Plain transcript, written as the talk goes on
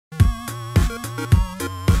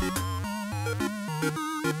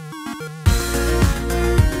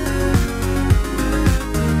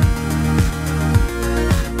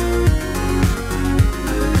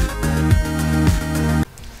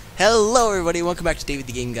Hello everybody, welcome back to Davey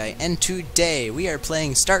the GameGuy, and today we are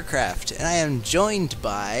playing Starcraft, and I am joined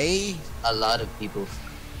by... a lot of people.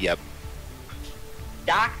 Yep.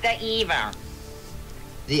 Dr. Evil.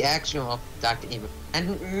 The actual Dr. Evil.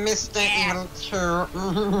 And Mr. Evil too.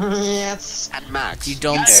 Yes. And Max. You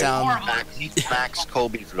don't sound... Max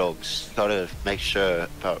Colby vlogs. Gotta make sure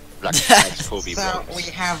about Max Colby So vlogs. we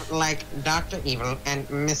have like Dr. Evil and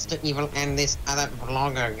Mr. Evil and this other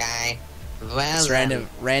vlogger guy. Well, It's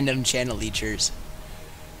random channel leechers.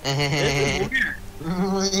 Yes.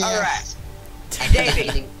 Alright. Hey,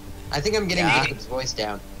 Davey. I think I'm getting Yeah. Jacob's voice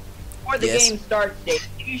down. Before the Yes. game starts, Dave,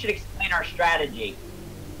 you should explain our strategy.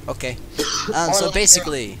 Okay. So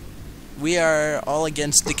basically, we are all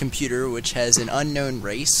against the computer, which has an unknown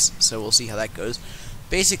race, so we'll see how that goes.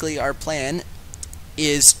 Basically, our plan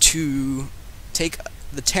is to take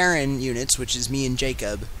the Terran units, which is me and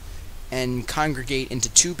Jacob, and congregate into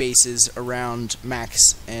two bases around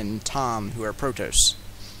Max and Tom, who are Protoss.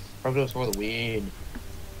 Protoss for the win.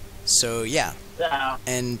 So, yeah. So,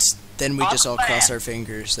 And then we just all Awesome. cross our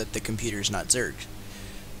fingers that the computer's not Zerg.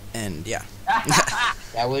 And, yeah.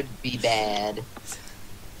 That would be bad.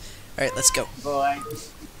 Alright, let's go. boy.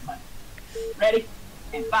 Ready?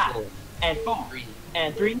 And 5, and 4,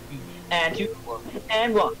 and 3, and 2,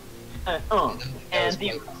 and 1. And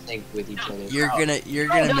the... Sync with each other. You're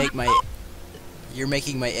gonna make my... You're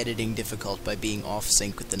making my editing difficult by being off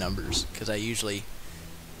sync with the numbers, because I usually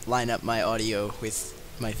line up my audio with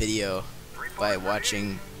my video by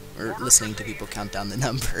watching or listening to people count down the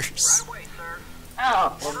numbers.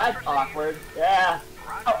 Oh, well, that's awkward. Yeah.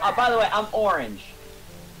 Oh, by the way, I'm orange.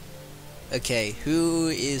 Okay, who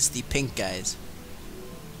is the pink guys?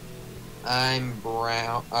 I'm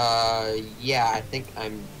brown. Yeah, I think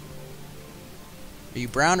I'm. Are you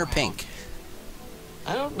brown or pink?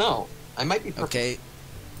 I don't know. I might be. Okay,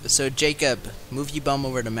 so Jacob, move your bum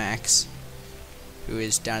over to Max, who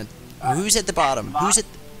is down. Who's at the bottom?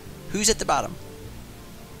 Who's at the bottom?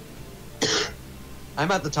 I'm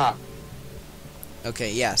at the top.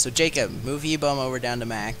 Okay, yeah. So Jacob, move your bum over down to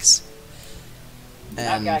Max,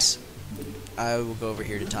 and Okay. I will go over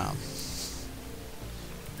here to Tom.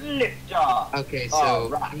 Lift off. Okay, so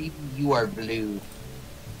Alright. maybe you are blue.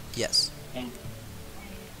 Yes.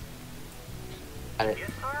 Got it.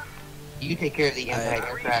 You take care of the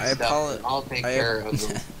anti-aircraft stuff, and I'll take care of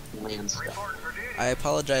the land stuff. I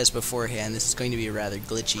apologize beforehand. This is going to be a rather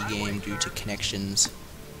glitchy game due to connections.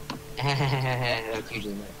 That's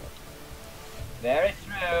usually my fault. Very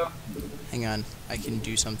true. Hang on, I can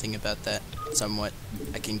do something about that somewhat.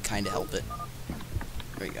 I can kind of help it.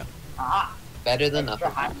 There we go. Aha. Better than Extra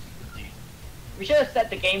nothing. high. We should have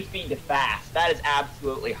set the game speed to fast. That is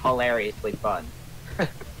absolutely hilariously fun.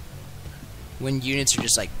 When units are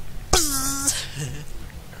just like...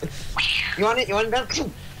 You want it? You want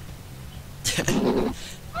it?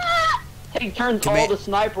 He turns Command- all the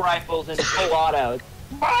sniper rifles into full auto.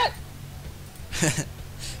 What?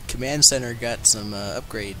 Command Center got some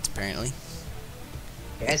upgrades, apparently.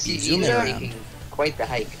 SCVs Zoom are around. making quite the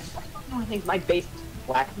hike. I think my base is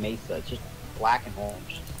Black Mesa. It's just black and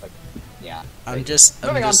orange. Like, yeah.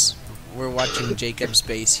 Moving on. We're watching Jacob's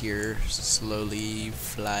base here slowly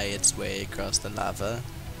fly its way across the lava.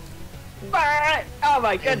 Oh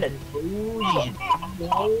my goodness.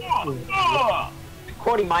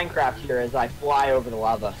 Quoting Minecraft here as I fly over the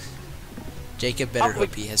lava. Jacob better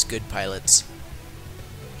hope he has good pilots.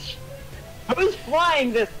 Who's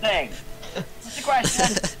flying this thing? That's the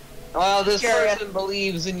question. Well, this Curious. person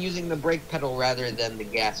believes in using the brake pedal rather than the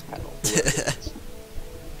gas pedal.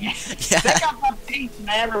 Pick up my piece,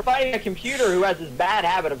 man. We're fighting a computer who has this bad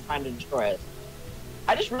habit of trying to destroy us.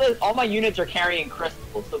 I just realized all my units are carrying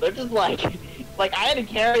crystals, so they're just like I had to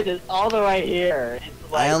carry this all the way here.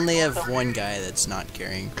 It's like, I only have one guy that's not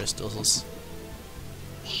carrying crystals.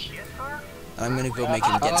 I'm gonna go make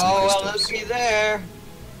him get some Oh, well, crystals. looky there.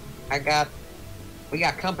 We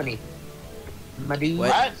got company. My dude.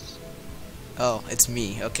 What? Oh, it's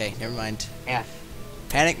me. Okay, never mind. Yeah.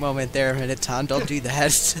 Panic moment there a minute, Tom. Don't do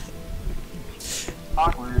that.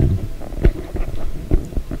 awkward.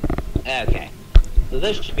 Okay. So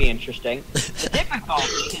this should be interesting. The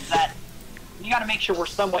difficulty is that you gotta make sure we're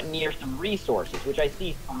somewhat near some resources, which I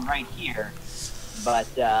see from right here. But,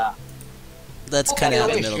 That's kind of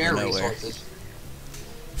out in the Really middle share of nowhere. resources.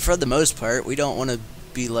 For the most part, we don't want to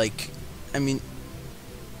be like... I mean,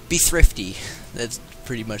 be thrifty. That's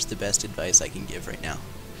pretty much the best advice I can give right now.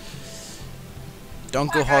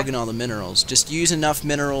 Don't go hogging all the minerals. Just use enough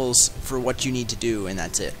minerals for what you need to do, and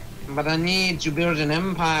that's it. But I need to build an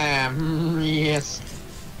empire. Yes.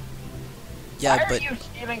 Yeah, why but are you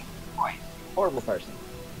stealing points? Horrible person.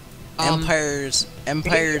 Empires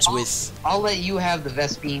with... I'll let you have the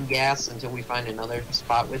Vespine gas until we find another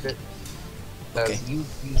spot with it. Okay. You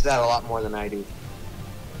use that a lot more than I do.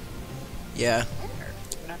 Yeah.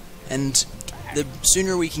 And the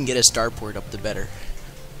sooner we can get a starport up, the better.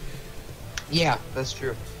 Yeah, that's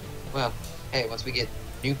true. Well, hey, once we get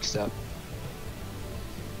nukes up.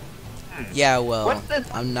 Yeah, well,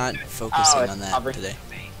 I'm not focusing on that today.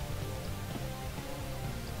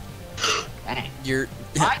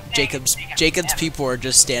 Jacob's people are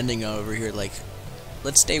just standing over here like,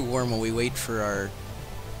 let's stay warm while we wait for our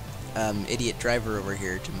idiot driver over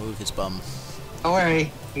here to move his bum. Don't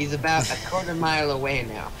worry, he's about a quarter mile away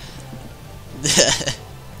now.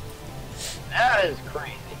 That is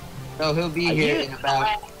crazy. So he'll be here in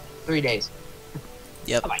about 3 days.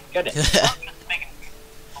 Yep. Oh my goodness. I'm just making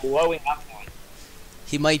blowing up noise.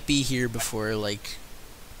 He might be here before, like,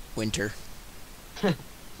 winter.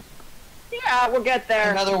 Yeah, we'll get there.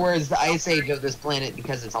 In other words, the ice age of this planet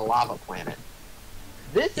because it's a lava planet.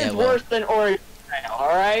 This is worse than Oregon Trail,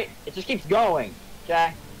 alright? It just keeps going,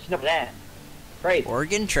 okay? Just know that. Crazy.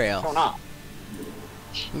 Oregon Trail. What's going on?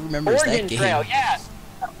 Who remembers Oregon that game? Trail, yeah.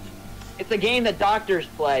 It's a game that doctors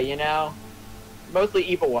play, you know? Mostly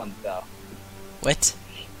evil ones, though. What?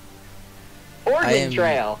 Oregon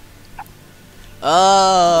Trail.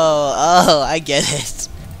 Oh, I get it.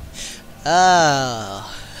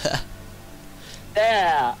 Oh.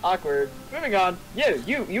 Yeah, awkward. Moving on.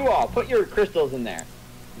 You all, put your crystals in there.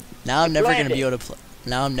 Now I'm never gonna be able to play.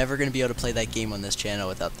 Now I'm never gonna be able to play that game on this channel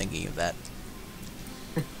without thinking of that.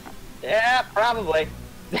 Yeah, probably.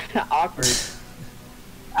 Awkward.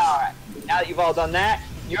 Alright, now that you've all done that,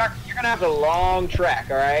 you're gonna have a long trek,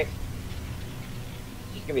 alright?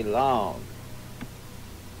 It's gonna be long.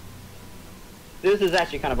 This is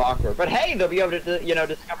actually kind of awkward, but hey, they'll be able to, you know,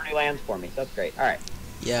 discover new lands for me, so that's great. Alright.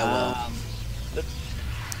 Yeah, well.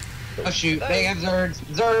 Oh shoot, they have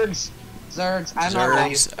Zergs. Zergs. I'm not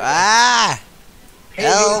ready. Ah!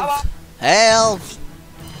 Help! Help!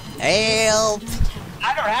 Help!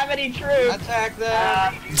 I don't have any troops! Attack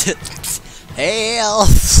them! Help!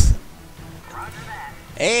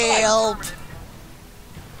 Help!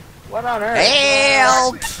 What on earth?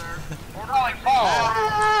 Help! We're going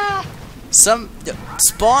fall.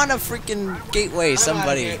 Spawn a freaking gateway,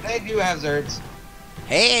 somebody. They do have Zergs.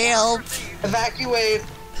 Help! Evacuate!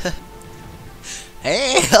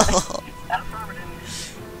 Help!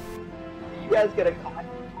 You guys gonna come?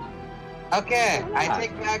 Okay, I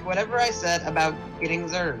take back whatever I said about getting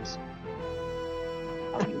Zergs.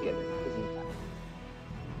 Okay.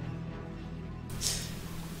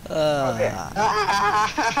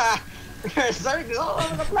 There's Zergs all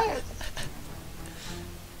over the place!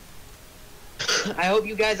 I hope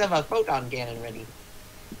you guys have a photon cannon ready.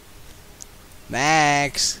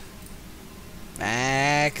 Max.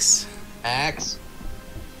 Max. Max?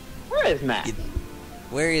 Where is Max?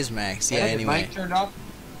 Where is Max? Yeah, anyway. Mic turned off?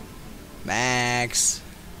 Max.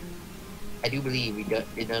 I do believe we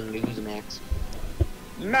done lose Max.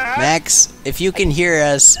 Max, if you can hear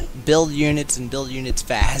us, build units and build units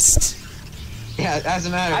fast. Yeah, as a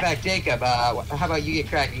matter of fact, Jacob, how about you get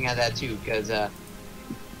cracking on that too? Because,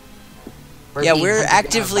 we're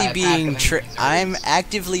actively being I'm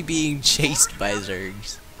actively being chased by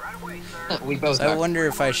Zergs. We both So I wonder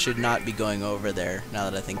if I should not be going over there, now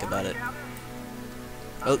that I think about it.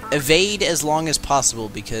 Well, evade as long as possible,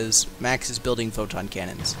 because Max is building photon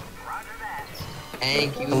cannons.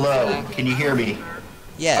 Thank you. Hello, can you hear me?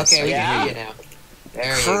 Yes, okay, we can hear you now.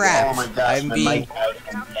 There you Crap. Oh my gosh, I'm my being... mic out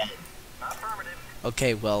again.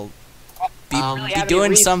 Okay, well, be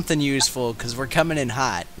doing something useful, because we're coming in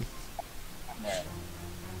hot.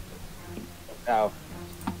 Oh.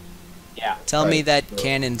 Yeah. Tell me that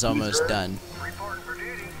cannon's almost done.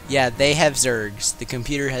 Yeah, they have Zergs. The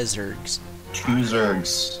computer has Zergs. 2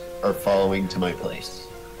 Zergs are following to my place.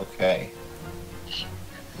 Okay.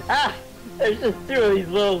 Ah! There's just 2 of these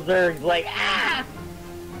little Zergs, like, ah!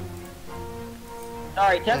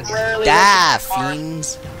 Sorry, temporarily... Die,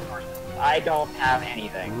 fiends! I don't have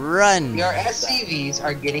anything. Run! Your SCVs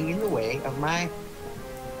are getting in the way of my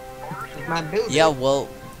building. Yeah, well...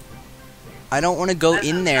 I don't want to go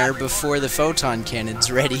in there before the photon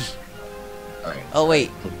cannon's ready. Alright. Oh,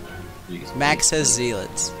 wait. Please, Max has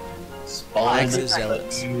zealots. Spawn Max has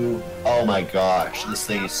zealots. Oh my gosh, this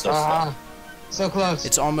thing is so slow. So close.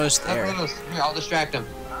 It's almost So there. close. Here, I'll distract them.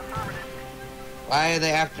 Why are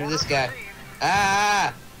they after this guy?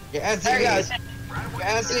 Ah! Your SCVs! Your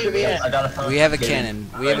SCVs! I got a phone. We have a cannon.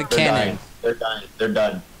 We have a cannon. They're dying. They're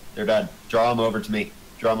done. They're done. Draw them over to me.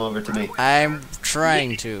 Draw them over to me. I'm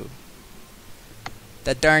trying to.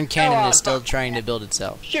 That darn cannon is still trying to build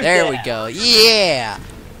itself. Shoot There we that. go. Yeah!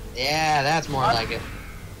 Yeah, that's more What? like it.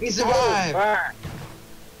 We survived! Burn.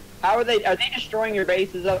 How are they? Are they destroying your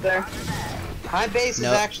bases up there? My base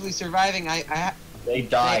Nope. is actually surviving. They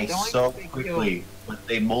die don't so think quickly, but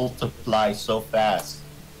they multiply so fast.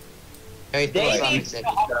 Hey, Davey,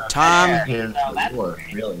 Tom. Hands No, that's war,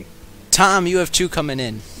 really. Tom, you have 2 coming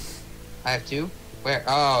in. I have 2? Where?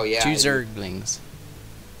 Oh, yeah. 2 I do. Zerglings.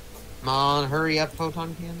 Come on, hurry up,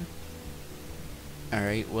 photon cannon.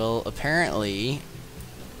 Alright, well, apparently,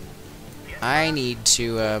 I need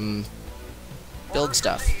to, build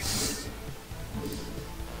stuff.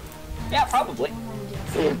 Yeah, probably.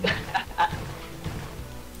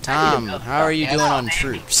 Tom, how are you doing on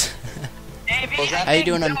troops? Davey, What's that? How you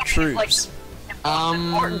doing on troops? A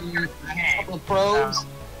couple of probes.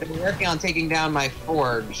 Been working on taking down my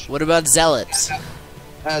forge. What about zealots?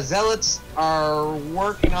 Zealots are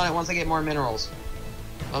working on it once I get more minerals.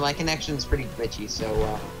 Well, my connection's pretty glitchy,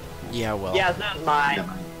 so, Yeah, well. Yeah, that's mine.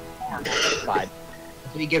 Fine.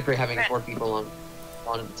 it'd be good for having 4 people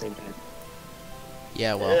on at the same time.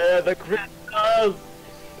 Yeah, well. The crystals.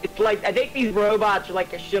 It's like, I think these robots are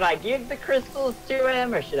like, should I give the crystals to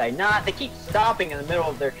him or should I not? They keep stopping in the middle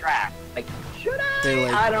of their track. Like, should I? They're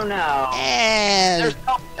like, I don't know. And There's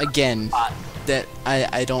no again, robots. that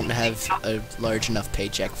I don't have a large enough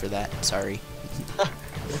paycheck for that. Sorry.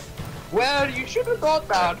 Well, you should have thought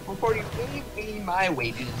that before you gave me my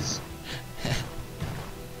wages.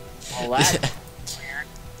 Well, that's weird.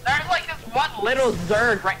 There's like this one little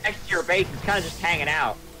Zerg right next to your base. It's kind of just hanging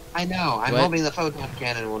out. I know. I'm What? hoping the photon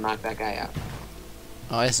cannon will knock that guy out.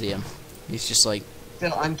 Oh, I see him. He's just like,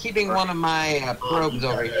 Still, I'm keeping one of my probes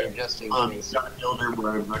over here just in case. Got a builder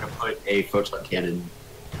where I'm going to put a photon cannon.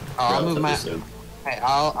 I'll move my. relatively soon. Hey,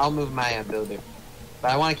 I'll move my builder,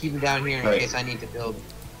 but I want to keep him down here in Right. case I need to build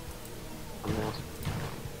something else.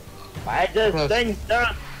 I just Close. think so.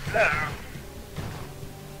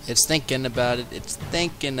 it's thinking about it. It's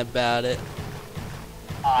thinking about it.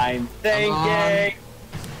 I'm thinking.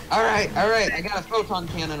 All right. I got a photon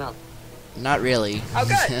cannon up. Not really. Oh,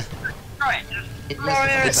 good. Right. It Oh, needs a couple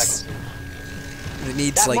yes. seconds. It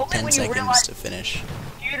needs That like moment 10 when you seconds realize- to finish. The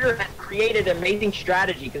computer has created an amazing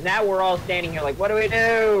strategy because now we're all standing here like, what do we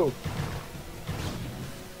do?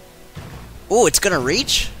 Oh, it's gonna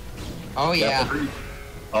reach? Oh yeah.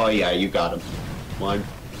 Oh yeah, you got him. 1,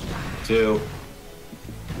 2,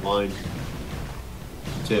 1,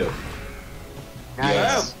 2. Nice.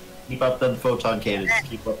 Yes. Keep up them photon cannons.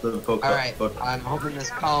 Keep up them All right. photon. I'm hoping this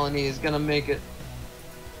colony is gonna make it.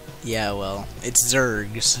 Yeah, well, it's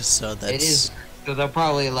Zergs, so that's... It is. So they'll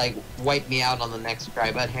probably like wipe me out on the next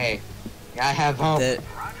try. But hey, I have hope.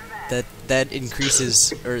 That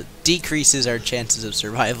increases, or decreases our chances of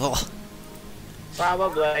survival.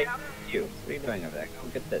 Probably. You. What are you doing over there? Go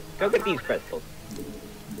get this. Go get these crystals.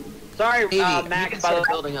 Sorry, Davey, you can Max, by the start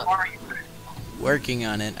building up. way. Working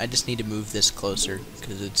on it. I just need to move this closer,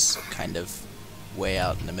 because it's kind of way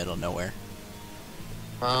out in the middle of nowhere.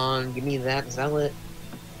 Come on, give me that zealot.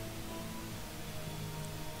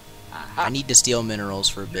 I need to steal minerals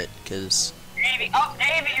for a bit, because... Davey, oh,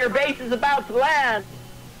 Davey, your base is about to land.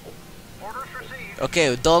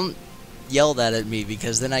 Okay, don't yell that at me,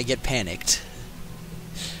 because then I get panicked.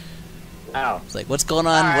 Oh. It's like, what's going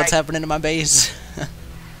on? Alright. What's happening to my base?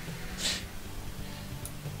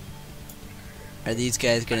 Are these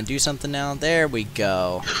guys gonna do something now? There we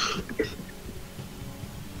go.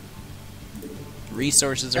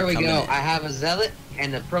 Resources are There we coming go. in. I have a zealot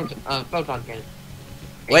and a photon cannon.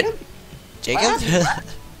 What? Jacob? Jacob?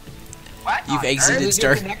 What? You've on exited earth? Lose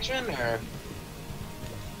your Star- connection, or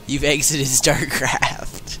You've exited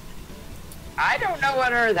StarCraft. I don't know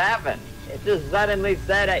what earth happened. It just suddenly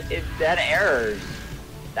said it said errors.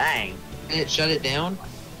 Dang. did it shut it down?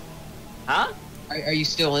 Huh? Are you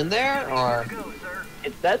still in there, or?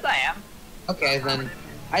 It says I am. Okay, then.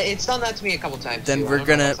 It's done that to me a couple times. Then too. I we're don't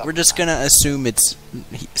know gonna what's up we're with just that. gonna assume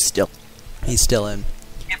he's still in.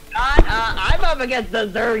 If not, I'm up against the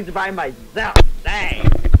Zergs by myself. Dang.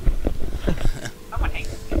 Someone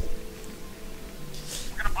hates me.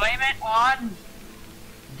 We're gonna blame it on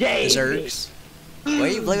The Davey. Zergs. Why are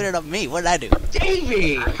you blaming it on me? What did I do?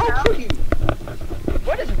 Davey, how could you?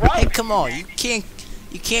 What is wrong? Hey, with come you, on! Davey?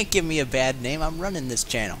 You can't give me a bad name. I'm running this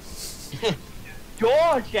channel.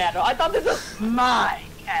 Your channel. I thought this was my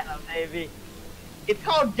channel, Davey. It's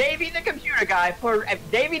called Davey the Computer Guy for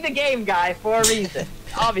Davey the Game Guy for a reason.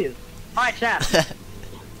 Obvious. My channel.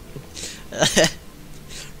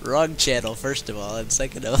 Wrong channel, first of all, and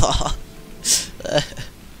second of all.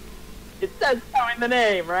 It says so in the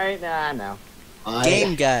name, right? Nah, no.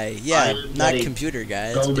 Game guy, yeah, I'm not getting computer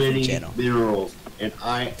guy. That's so a different many channel. minerals, and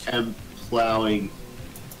I am plowing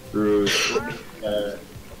through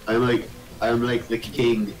I'm like the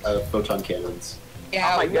king of photon cannons.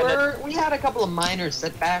 Yeah, Oh my goodness. we had a couple of minor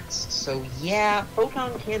setbacks, so yeah,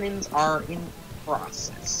 photon cannons are in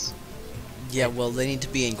process. Yeah, well, they need to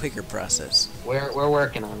be in quicker process. We're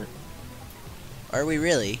working on it. Are we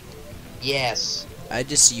really? Yes. I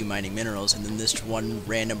just see you mining minerals, and then this one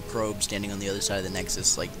random probe standing on the other side of the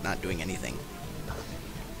Nexus, like, not doing anything.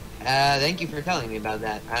 Thank you for telling me about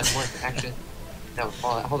that. Actually, no,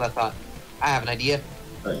 hold that thought. I have an idea.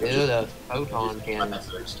 Right, Build a photon my cannon.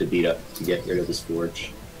 methods to get rid of this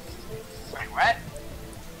forge. Wait, what?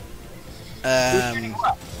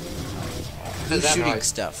 Who's that shooting noise?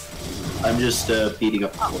 stuff? I'm just beating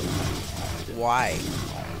up the forge Why?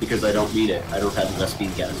 because I don't need it. I don't have the best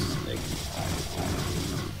speed gas. Like,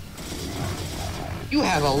 You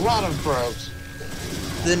have a lot of probes.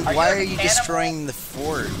 Then Are why you are a you cannibal? destroying the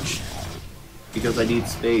forge? because I need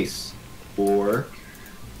space for.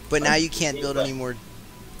 But now you can't build any more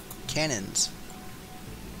cannons.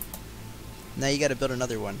 Now you gotta build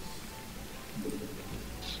another one.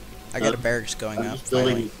 I got a barracks going I'm up, just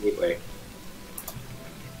building finally. a gateway.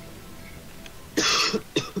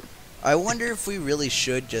 I wonder if we really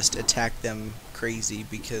should just attack them crazy,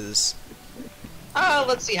 because...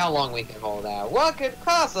 Let's see how long we can hold out. What could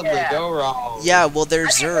possibly Yeah. go wrong? Yeah, well, they're I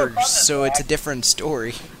think we're Zergs, fun so to it's a attack. different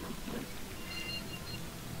story.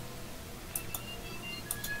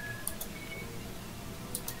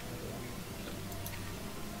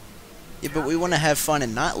 Yeah, but we want to have fun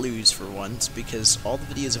and not lose for once, because all the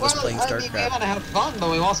videos of us playing I mean, we Starcraft... want to have fun,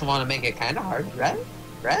 but we also want to make it kind of hard, right?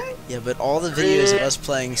 Right? Yeah, but all the videos of us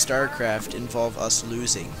playing Starcraft involve us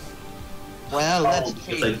losing. Well, let's Oh, because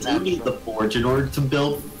I change do that. need the forge in order to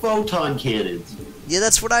build photon cannons. Yeah,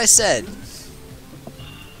 that's what I said.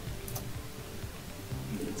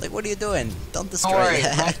 Like, what are you doing? Don't Don't destroy worry, my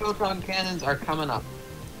that. photon cannons are coming up.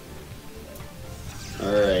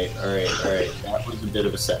 Alright. That was a bit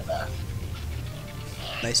of a setback.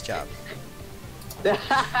 Nice job.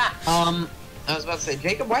 I was about to say,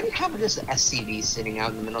 Jacob, why do you have this SCV sitting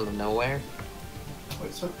out in the middle of nowhere?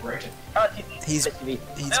 What's so bright? He's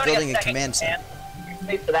building a command center.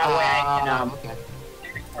 So that way I can okay.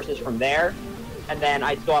 get resources from there, and then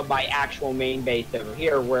I still have my actual main base over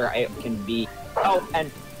here where I can be. Oh,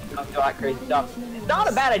 and do all that crazy stuff. It's not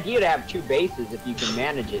a bad idea to have two bases if you can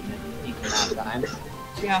manage it in a decent amount of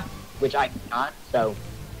time. Yeah. Which I cannot. So,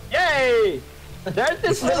 yay! There's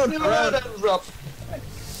this little drone.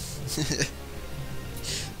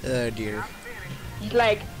 Oh dear. He's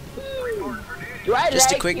like, do I Just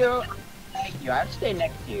a like quick- you? Thank you. I'll stay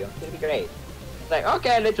next to you. It's gonna be great. It's like,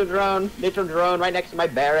 okay, little drone right next to my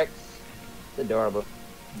barracks. It's adorable.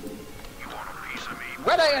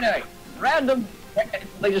 What are you doing? Random,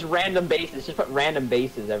 like just random bases. Just put random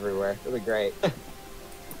bases everywhere. It'll be great.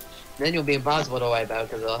 Then you'll be impossible to wipe out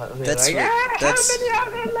because they'll be That's like, what- "Ah, that's- how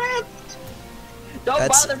many are there left?" Don't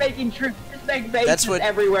That's- bother making troops. Just make bases That's what-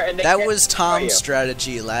 everywhere. And they That can't was destroy Tom's you.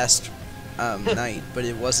 strategy last night, but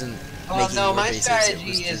it wasn't Oh making no, more my bases. It was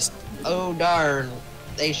strategy is, just oh darn,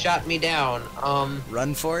 they shot me down.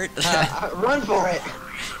 run for it. Run for it.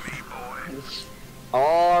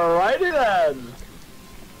 Alrighty then.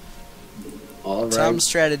 Alright. Tom's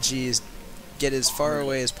strategy is get as far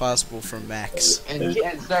away as possible from Max. And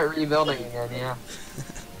start rebuilding again, yeah.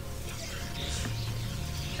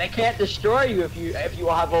 They can't destroy you if you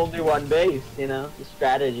have only one base. You know the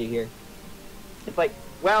strategy here. It's like,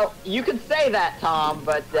 well, you can say that, Tom,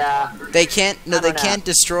 but They can't. No, I they don't know. can't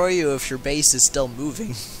destroy you if your base is still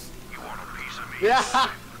moving. yeah,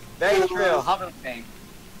 very true. Hovering thing.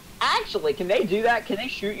 Actually, can they do that? Can they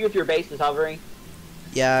shoot you if your base is hovering?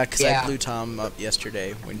 Yeah, because Yeah. I blew Tom up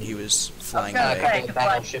yesterday when he was flying Okay, Got a away. couple of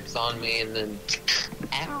battleships on me and then,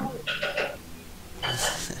 ow.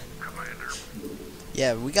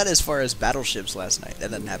 Yeah, we got as far as battleships last night.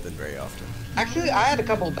 That doesn't happen very often. Actually, I had a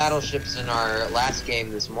couple of battleships in our last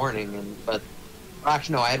game this morning, but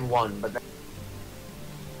actually no, I had one, but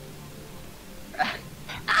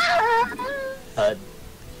And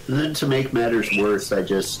then to make matters worse, I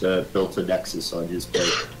just built a Nexus on his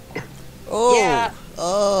plate. Oh, Yeah.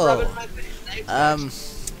 oh.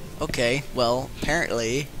 Okay. Well,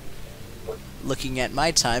 apparently, looking at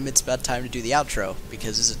my time, it's about time to do the outro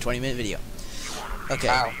because this is a 20-minute video. Okay.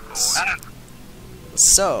 Wow.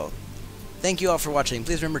 So, thank you all for watching.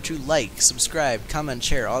 Please remember to like, subscribe, comment,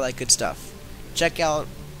 share, all that good stuff. Check out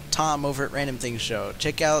Tom over at Random Things Show.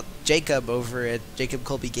 Check out Jacob over at Jacob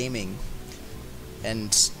Colby Gaming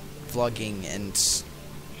and vlogging and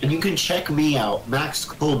And you can check me out, Max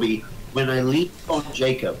Colby, when I leech on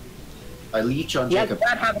Jacob. I leech on He has a Jacob.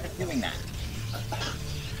 bad habit of doing that.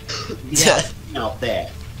 Yeah, out there.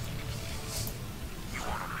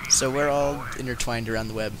 So we're all intertwined around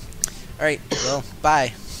the web. Alright, well,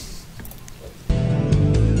 bye.